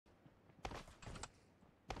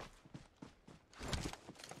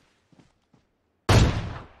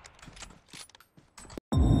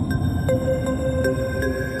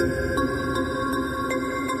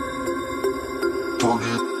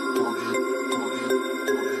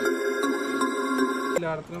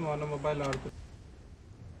ఆడుతున్నాం మొన్న మొబైల్ ఆడుతున్నాం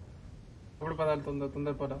ఎప్పుడు పదాలు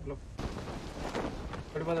తొందర పదాలు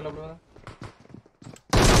ఎప్పుడు పదాలు ఎప్పుడు పదా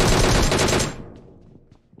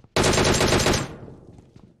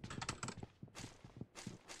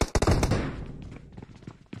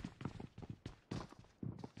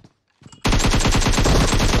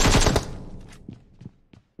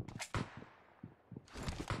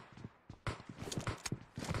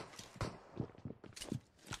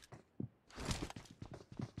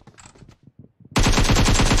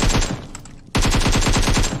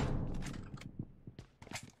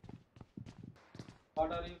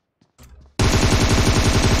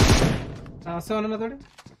వస్తామన్నా తోడి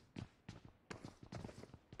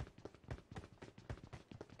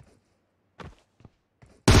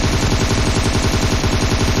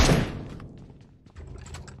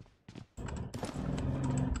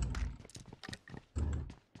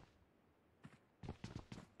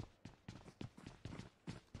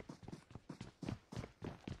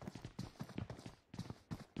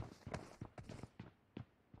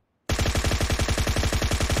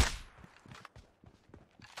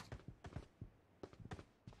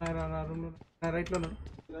రైట్లో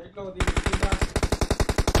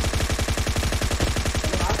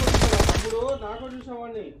నాకు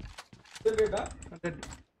చూసావాడిని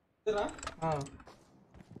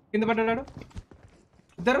కింద పడ్డాడు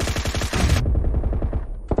ఇద్దరు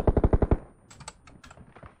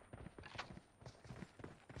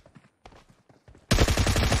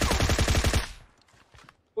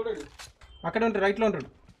అక్కడే ఉంటాడు రైట్లో ఉంటాడు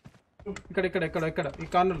ఇక్కడ ఇక్కడ ఇక్కడ ఇక్కడ ఈ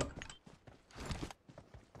కార్నర్లో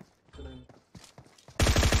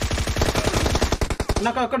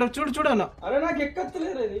నాకు అక్కడ చూడు చూడు అన్న అరే నాకు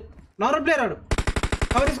ఎక్కలేదు ఇది నార్మల్ ప్లేయర్ ఆడు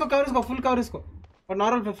కవర్ తీసుకో ఫుల్ కవర్ తీసుకో వాడు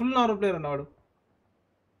నార్మల్ ఫుల్ నార్మల్ ప్లేయర్ అన్న వాడు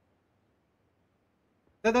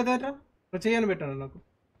దాదా నువ్వు చేయని పెట్టాను నాకు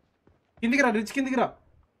కిందికి రా రిచ్ కిందికి రా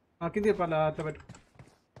కిందికి పర్లే అట్లా పెట్టు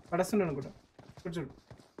పడేస్తున్నాడు అనుకుంటా చూడు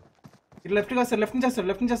ఇట్లా లెఫ్ట్గా వస్తాడు లెఫ్ట్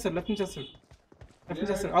నుంచి చేస్తాడు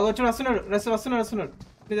అవి వచ్చాడు వస్తున్నాడు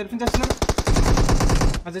నీ లెఫ్ట్ నుంచి వస్తున్నాడు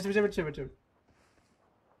పెట్టాడు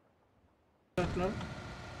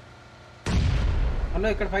అన్న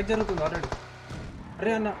ఇక్కడ ఫైట్ జరుగుతుంది ఆల్రెడీ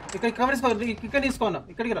అరే అన్న ఇక్కడ కవర్ తీసుకో ఇక్కడ తీసుకో అన్న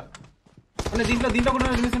ఇక్కడికి రా అన్న దీంట్లో కూడా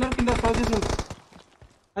ఎనిమిస్ ఉన్నారు కింద కవర్ చేస్తున్నారు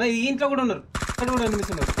అన్న ఈ ఇంట్లో కూడా ఉన్నారు ఇక్కడ కూడా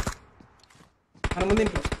ఎనిమిస్ ఉన్నారు మన ముందు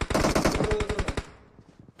ఇంట్లో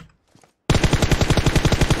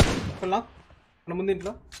మన ముందు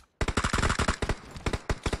ఇంట్లో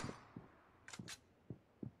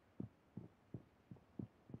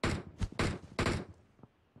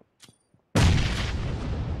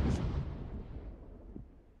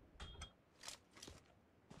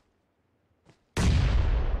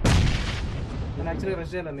నేను యాక్చువల్గా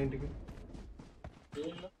రష్ చేయాలన్న ఇంటికి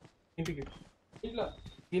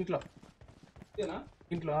ఇంట్లో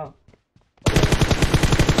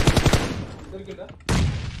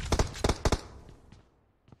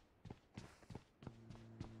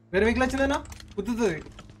వేరే వెహికల్ వచ్చిందన్నా గుర్తుంది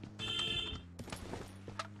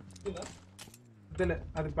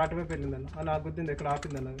అది పాట వైపు వెళ్ళిందన్న నాకు గుర్తుంది ఇక్కడ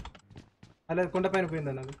ఆపిందన్న అది అలా కొండపైన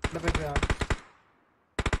పోయిందన్న అది కొండపైకి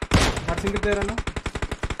వాడు సింగిల్ ప్లేయర్ అన్న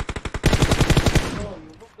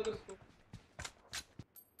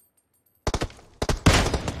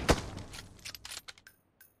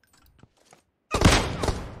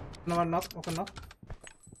ఒక నాక్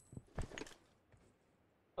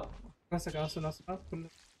ఫుల్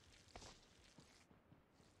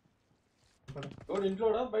ఇంట్లో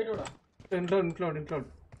బయట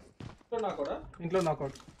ఇంట్లో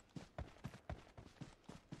నాకౌట్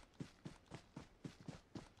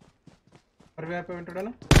మరి అయిపోయి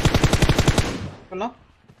ఉంటాడనా కొన్నా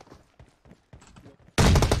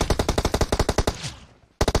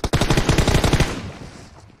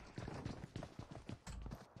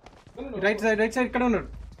రైట్ సైడ్ ఇక్కడ ఉన్నాడు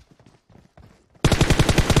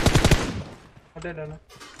అదే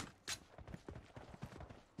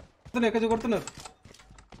ఎక్కడి కొడుతున్నారు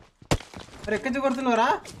అరే ఎక్కడి కొడుతున్నారా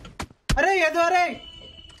అరే ఏదో అరే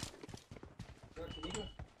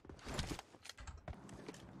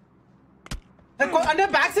అంటే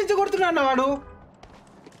బ్యాక్ నుంచి కొడుతున్నా అన్న వాడు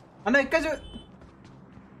అన్న ఎక్కడ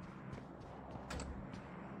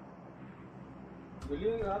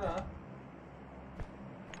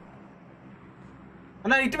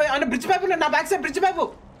అన్న ఇటు అన్న బ్రిడ్జ్ పైపు ఉన్నాడు నా back side bridge pipe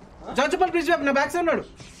జోన్చుపల్ bridge pipe నా బ్యాక్ సైడ్ ఉన్నాడు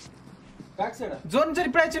జోన్ నుంచి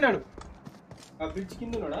ఇప్పుడే వచ్చినాడు బ్రిడ్జ్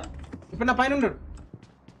కింద ఉన్నాడా ఇప్పుడు నా పైన ఉన్నాడు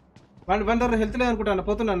వన్ దగ్గర హెల్త్ లేదు అనుకుంటాను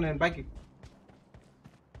పోతున్నాను నేను పైకి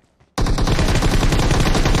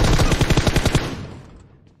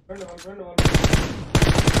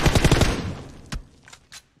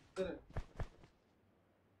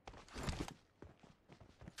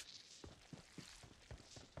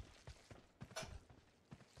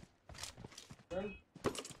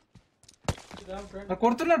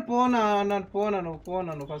కొడుతున్నాడు పోనా అన్నాను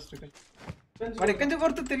పోనాను ఫస్ట్ వాడు ఎక్కడి నుంచి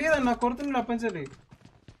కొడుతూ తెలియదు అన్న కొడుతున్నాడు అప్పంచలి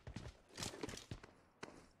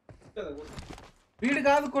వీడు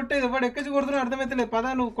కాదు కొట్టేది వాడు ఎక్కడి నుంచి కొడుతున్నాడు అర్థమైతే లేదు పదా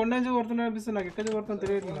నువ్వు కొండ నుంచి కొడుతున్నావు అనిపిస్తుంది నాకు ఎక్కడి నుంచి కొడుతున్నా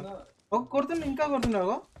తెలియదు ఒక కొడుతున్నా ఇంకా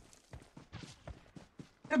కొడుతున్నావు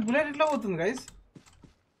బుల్లెట్ ఎట్లా పోతుంది గైస్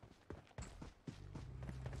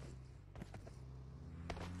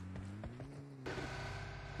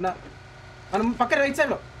మనం పక్కన రైట్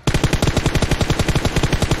సైడ్ లో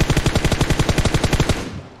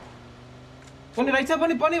పోనీ రైట్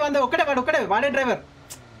సైడ్ పోనీ ఒక్కడే వాడే డ్రైవర్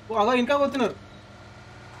అగో ఇంకా పోతున్నారు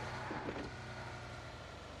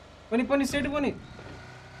పోనీ స్ట్రైట్ పోనీ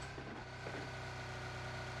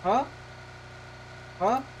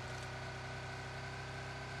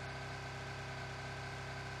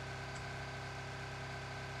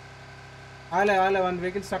ఆలే వన్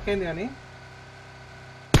వెహికల్ స్టక్ అయింది కానీ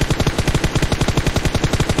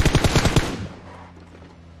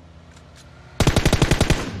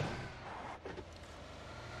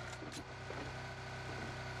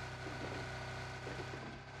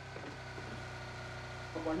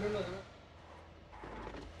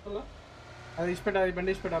అది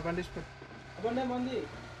ఇష్టపెట్ట బండి బండి మంది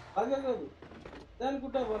అది కాదు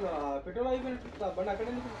అనుకుంటా పెట్రోల్ అయిపోయినట్టు బండి అక్కడ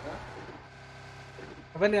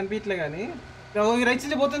అవన్నీ అనిపించలే కానీ రైట్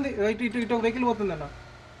నుంచి పోతుంది ఇటు వెహికల్ పోతుంది అన్న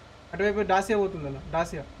అటువైపు డాసియా పోతుంది అన్న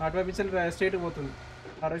డాసియా అటువైపు నుంచి స్ట్రైట్ పోతుంది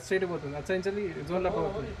రైట్ స్ట్రైట్ పోతుంది అటు నుంచి జోన్ లో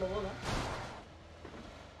పోతుంది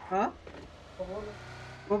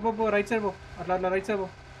పో రైట్ సైడ్ పో అట్లా రైట్ సైడ్ పో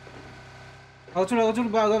చూడు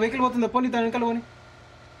బాగా వెహికల్ పోతుంది పోనీ దాని వెనకాల పోనీ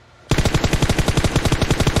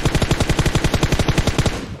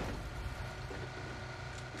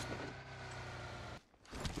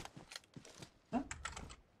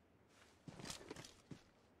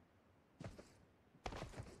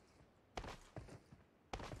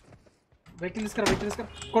వెహికల్ తీసుకురా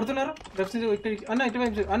కొడుతున్నారు లెఫ్ట్ సైడ్ అన్న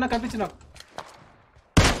ఇటువైపు అన్న కనిపించు నాకు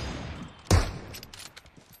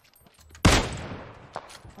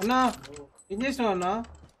అన్నా ఏం చేసినావు అన్న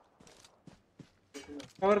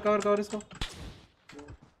కవర్ తీసుకో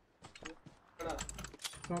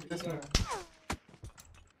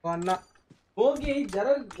అన్న ఓకే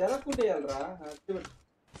జరగకుంటేయాలరా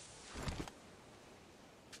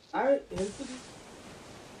హెల్త్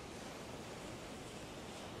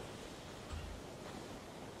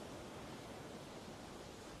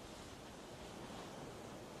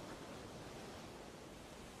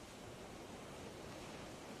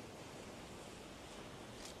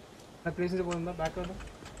నా ప్లేస్ నుంచి పోతుందా బ్యాక్ అవుట్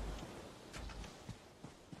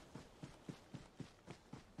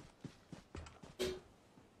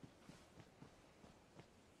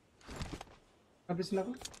కనిపిస్తుంది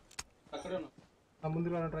నాకు అక్కడే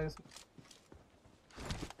ముందు ట్రై చేస్తా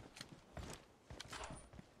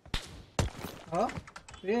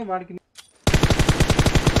వాడికి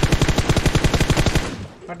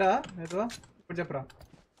పడ్డా నేతువా ఇప్పుడు చెప్పరా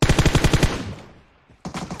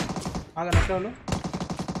ఆగా నట్టాను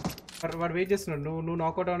వాడు వెయిట్ చేస్తున్నాడు నువ్వు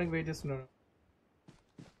నాకౌట్ అవడానికి వెయిట్ చేస్తున్నాడు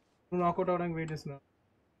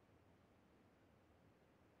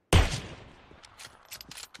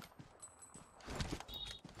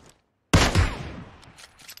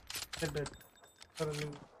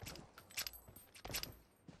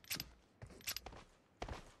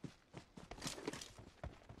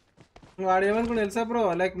వాడు ఏమనుకుంటే తెలుసా బ్రో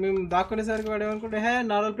లైక్ మేము దాక్కునేసరికి వాడు ఏమనుకుంటే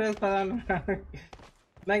నార్మల్ ప్లేస్ కదా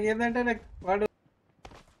నాకు ఏంటంటే లైక్ వాడు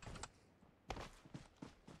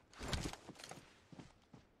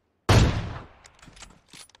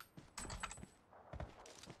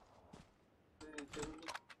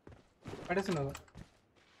పడేస్తున్నావు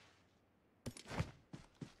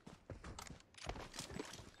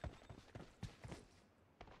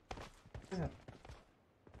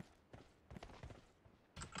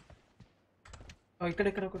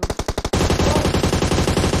ఇక్కడ ఒకరు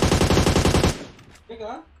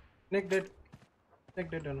నెక్ డెడ్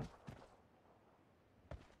అన్న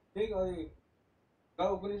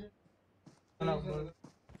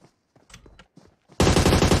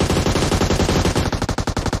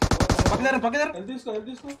పక్కదారు తీసుకో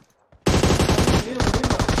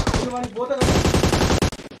వాడికి పోతారు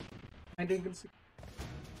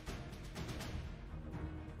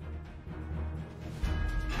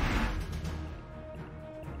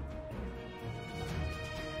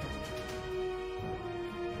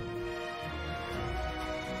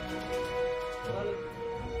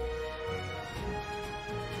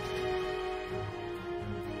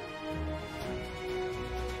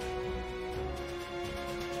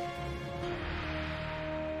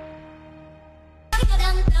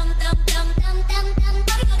dum dum dum dum dum dum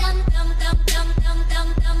dum dum dum dum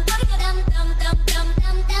dum dum dum dum dum blah blah.